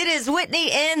is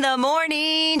Whitney in the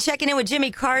morning, checking in with Jimmy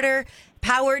Carter,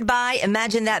 powered by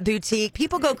Imagine That Boutique.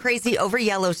 People go crazy over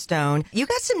Yellowstone. You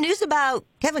got some news about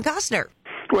Kevin Costner.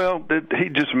 Well, he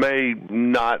just may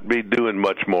not be doing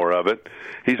much more of it.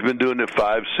 He's been doing it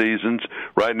 5 seasons.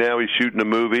 Right now he's shooting a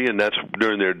movie, and that's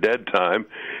during their dead time.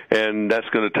 And that's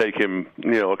going to take him,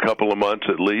 a couple of months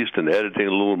at least, and editing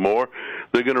a little more.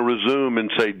 They're going to resume in,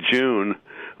 say, June,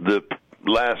 the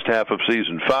last half of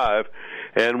season 5.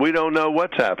 And we don't know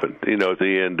what's happened, at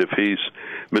the end, if he's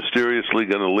mysteriously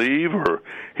going to leave, or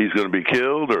he's going to be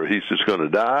killed, or he's just going to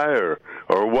die,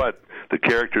 or what. The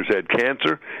character's had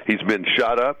cancer. He's been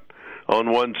shot up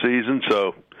on one season,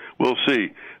 so we'll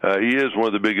see. He is one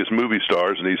of the biggest movie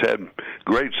stars, and he's had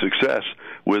great success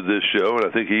with this show, and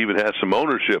I think he even has some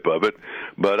ownership of it.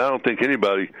 But I don't think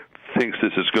anybody thinks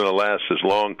this is going to last as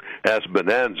long as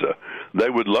Bonanza. They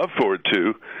would love for it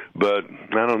to, but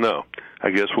I don't know.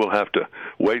 I guess we'll have to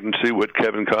wait and see what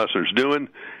Kevin Costner's doing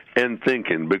and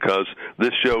thinking, because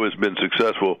this show has been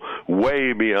successful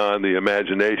way beyond the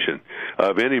imagination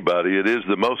of anybody. It is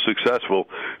the most successful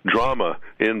drama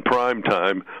in prime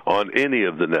time on any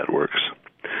of the networks.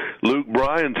 Luke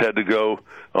Bryan's had to go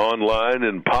online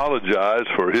and apologize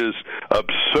for his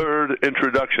absurd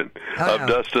introduction of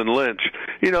Dustin Lynch.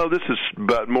 This is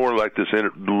about more like this.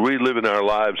 We live in our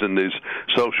lives in these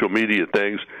social media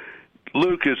things.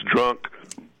 Luke is drunk.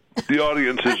 The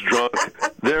audience is drunk.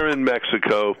 They're in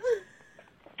Mexico.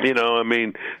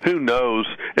 Who knows?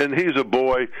 And he's a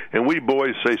boy, and we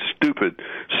boys say stupid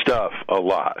stuff a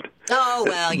lot. Oh,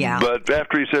 well, yeah. But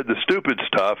after he said the stupid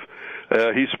stuff,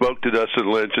 he spoke to Dustin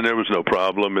Lynch, and there was no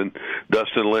problem. And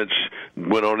Dustin Lynch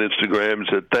went on Instagram and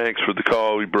said, "Thanks for the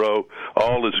call, bro.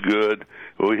 All is good.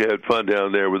 We had fun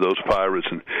down there with those pirates."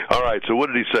 And all right, so what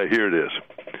did he say? Here it is.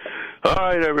 All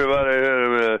right,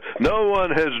 everybody. No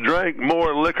one has drank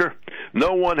more liquor.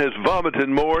 No one has vomited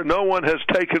more. No one has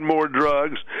taken more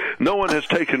drugs. No one has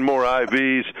taken more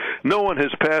IVs. No one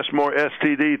has passed more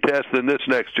STD tests than this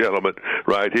next gentleman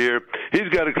right here. He's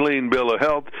got a clean bill of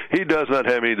health. He does not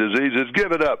have any diseases.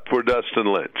 Give it up for Dustin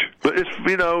Lynch. But it's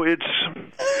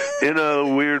in a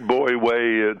weird boy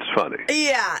way, it's funny.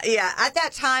 Yeah. At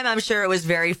that time, I'm sure it was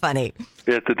very funny.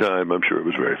 At the time, I'm sure it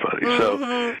was very funny.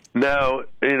 So now,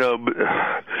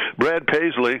 Brad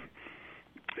Paisley,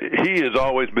 he has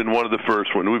always been one of the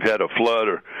first. When we've had a flood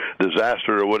or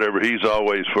disaster or whatever, he's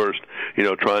always first,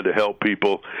 trying to help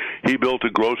people. He built a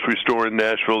grocery store in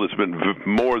Nashville that's been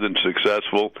more than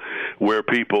successful, where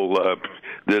people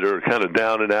that are kind of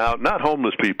down and out, not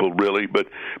homeless people really, but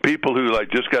people who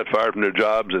just got fired from their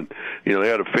jobs, and they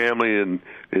had a family and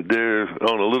they're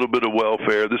on a little bit of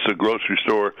welfare. This is a grocery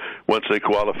store. Once they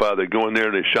qualify, they go in there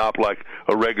and they shop like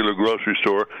a regular grocery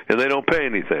store, and they don't pay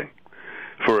anything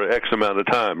for X amount of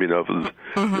time,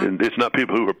 And it's not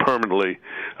people who are permanently,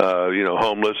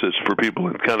 homeless. It's for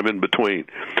people kind of in between,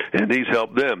 and he's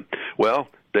helped them. Well,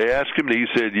 they asked him, and he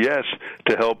said yes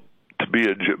to help to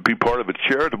be part of a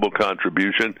charitable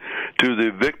contribution to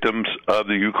the victims of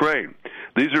the Ukraine.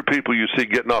 These are people you see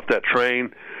getting off that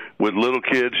train with little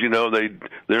kids,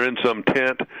 they're in some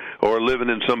tent or living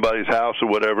in somebody's house or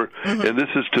whatever, and this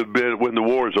is to build, when the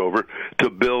war's over,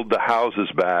 to build the houses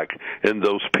back and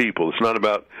those people. It's not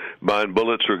about buying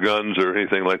bullets or guns or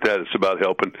anything like that. It's about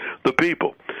helping the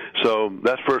people. So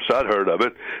that's first I'd heard of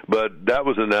it, but that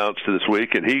was announced this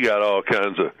week, and he got all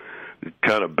kinds of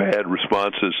kind of bad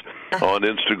responses on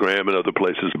Instagram and other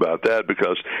places about that,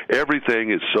 because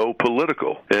everything is so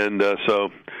political. And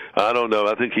so I don't know.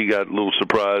 I think he got a little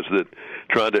surprised that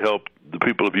trying to help the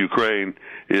people of Ukraine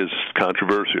is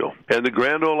controversial. And the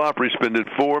Grand Ole Opry spending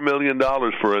 $4 million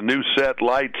for a new set,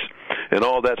 lights, and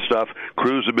all that stuff.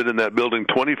 Crews have been in that building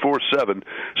 24/7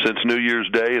 since New Year's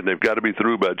Day, and they've got to be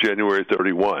through by January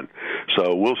 31.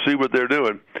 So we'll see what they're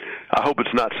doing. I hope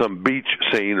it's not some beach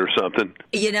scene or something.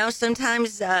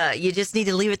 Sometimes you just need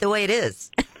to leave it the way it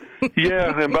is.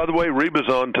 Yeah, and by the way, Reba's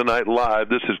on tonight live.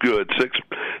 This is good.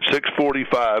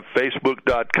 6:45,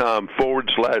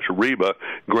 Facebook.com/Reba,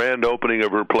 grand opening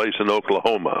of her place in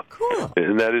Oklahoma. Cool.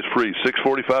 And that is free.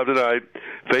 6:45 tonight,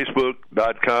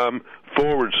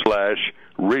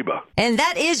 Facebook.com/Reba. And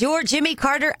that is your Jimmy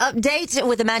Carter update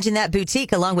with Imagine That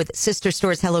Boutique, along with sister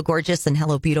stores Hello Gorgeous and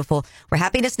Hello Beautiful, where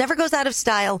happiness never goes out of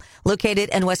style. Located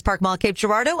in West Park Mall, Cape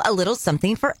Girardeau, a little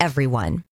something for everyone.